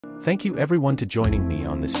Thank you everyone to joining me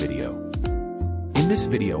on this video. In this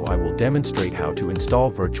video I will demonstrate how to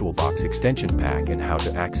install VirtualBox Extension Pack and how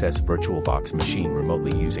to access VirtualBox machine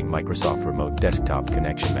remotely using Microsoft Remote Desktop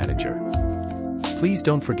Connection Manager. Please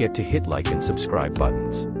don't forget to hit like and subscribe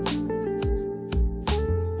buttons.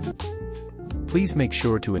 Please make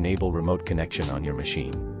sure to enable remote connection on your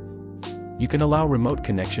machine. You can allow remote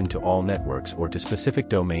connection to all networks or to specific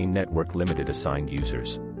domain network limited assigned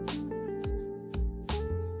users.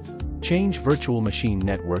 Change virtual machine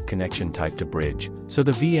network connection type to bridge, so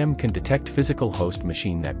the VM can detect physical host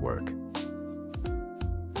machine network.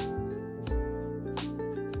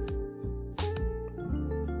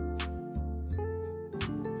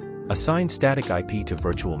 Assign static IP to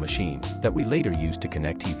virtual machine that we later use to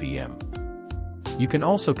connect VM. You can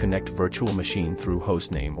also connect virtual machine through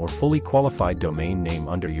hostname or fully qualified domain name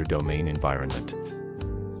under your domain environment.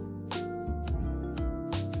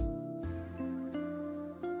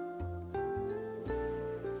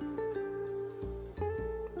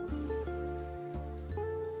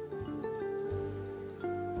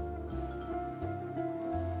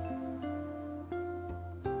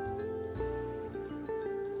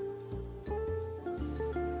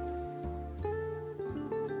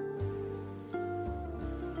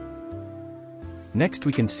 Next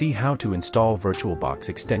we can see how to install VirtualBox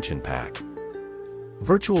Extension Pack.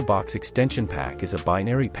 VirtualBox Extension Pack is a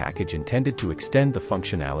binary package intended to extend the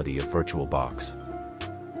functionality of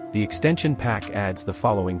VirtualBox. The extension pack adds the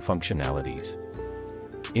following functionalities.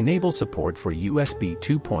 Enable support for USB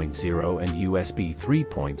 2.0 and USB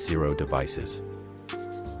 3.0 devices.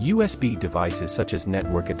 USB devices such as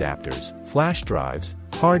network adapters, flash drives,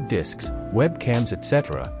 hard disks, webcams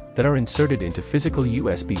etc. that are inserted into physical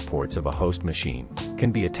USB ports of a host machine,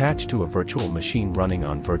 can be attached to a virtual machine running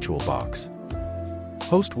on VirtualBox.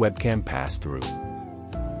 Host webcam pass-through.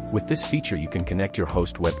 With this feature you can connect your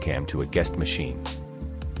host webcam to a guest machine.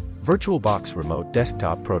 VirtualBox Remote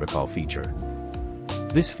Desktop Protocol feature.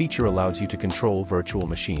 This feature allows you to control virtual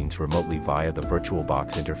machines remotely via the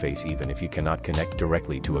VirtualBox interface even if you cannot connect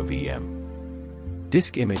directly to a VM.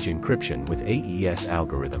 Disk image encryption with AES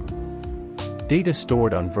algorithm. Data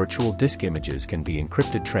stored on virtual disk images can be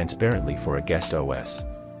encrypted transparently for a guest OS.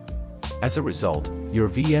 As a result, your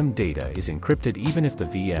VM data is encrypted even if the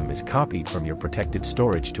VM is copied from your protected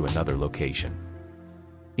storage to another location.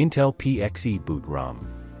 Intel PXE Boot ROM.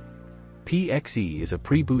 PXE is a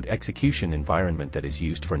pre-boot execution environment that is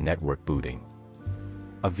used for network booting.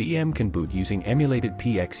 A VM can boot using emulated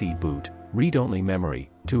PXE boot, read-only memory,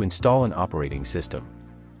 to install an operating system.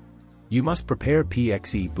 You must prepare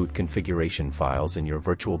PXE boot configuration files in your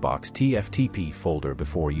VirtualBox TFTP folder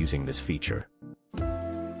before using this feature.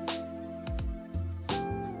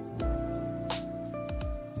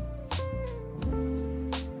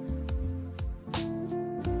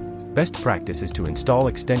 Best practice is to install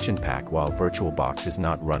Extension Pack while VirtualBox is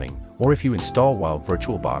not running, or if you install while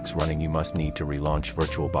VirtualBox running you must need to relaunch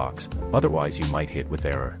VirtualBox, otherwise you might hit with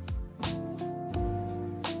error.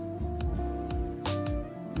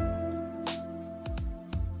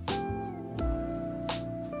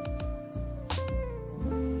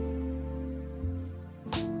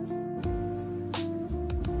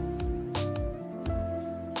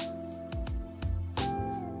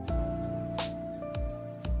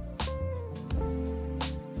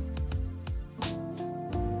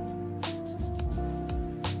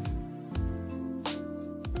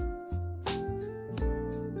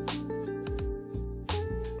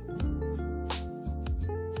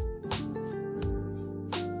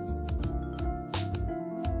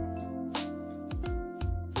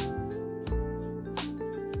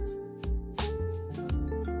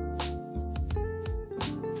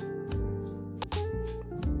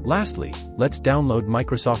 Lastly, let's download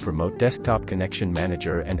Microsoft Remote Desktop Connection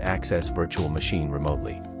Manager and access virtual machine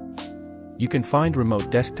remotely. You can find Remote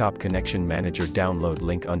Desktop Connection Manager download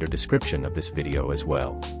link under description of this video as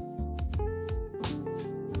well.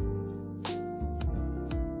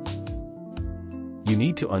 You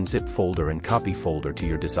need to unzip folder and copy folder to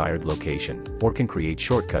your desired location, or can create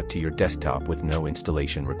shortcut to your desktop with no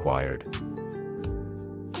installation required.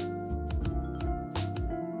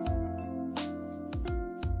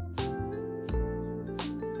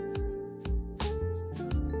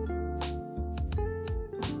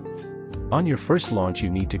 On your first launch you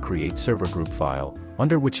need to create server group file,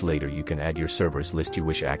 under which later you can add your servers list you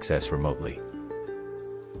wish access remotely.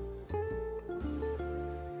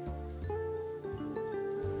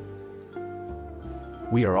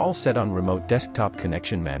 We are all set on Remote Desktop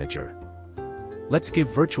Connection Manager. Let's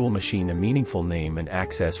give virtual machine a meaningful name and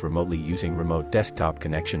access remotely using Remote Desktop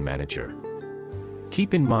Connection Manager.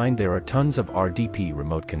 Keep in mind there are tons of RDP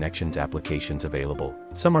remote connections applications available,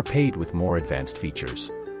 some are paid with more advanced features.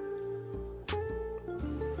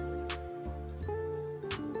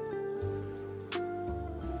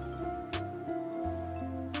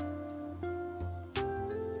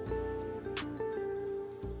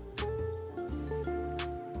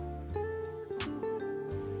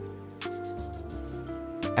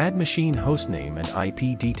 Add machine hostname and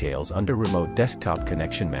IP details under Remote Desktop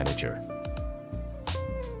Connection Manager.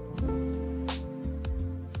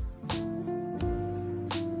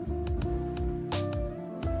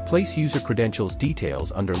 Place user credentials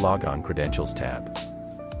details under Logon Credentials tab.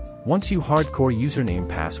 Once you hardcore username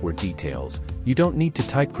password details, you don't need to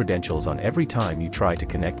type credentials on every time you try to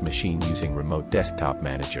connect machine using Remote Desktop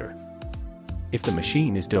Manager. If the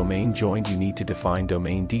machine is domain joined, you need to define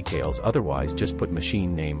domain details, otherwise just put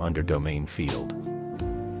machine name under domain field.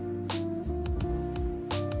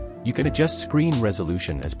 You can adjust screen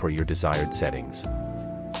resolution as per your desired settings.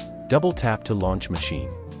 Double tap to launch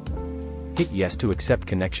machine. Hit yes to accept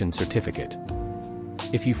connection certificate.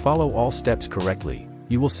 If you follow all steps correctly,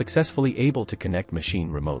 you will successfully able to connect machine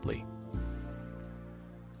remotely.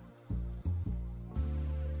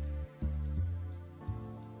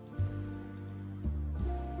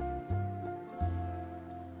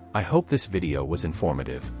 I hope this video was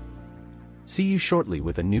informative. See you shortly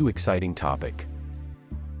with a new exciting topic.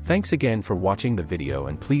 Thanks again for watching the video,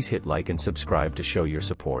 and please hit like and subscribe to show your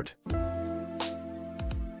support.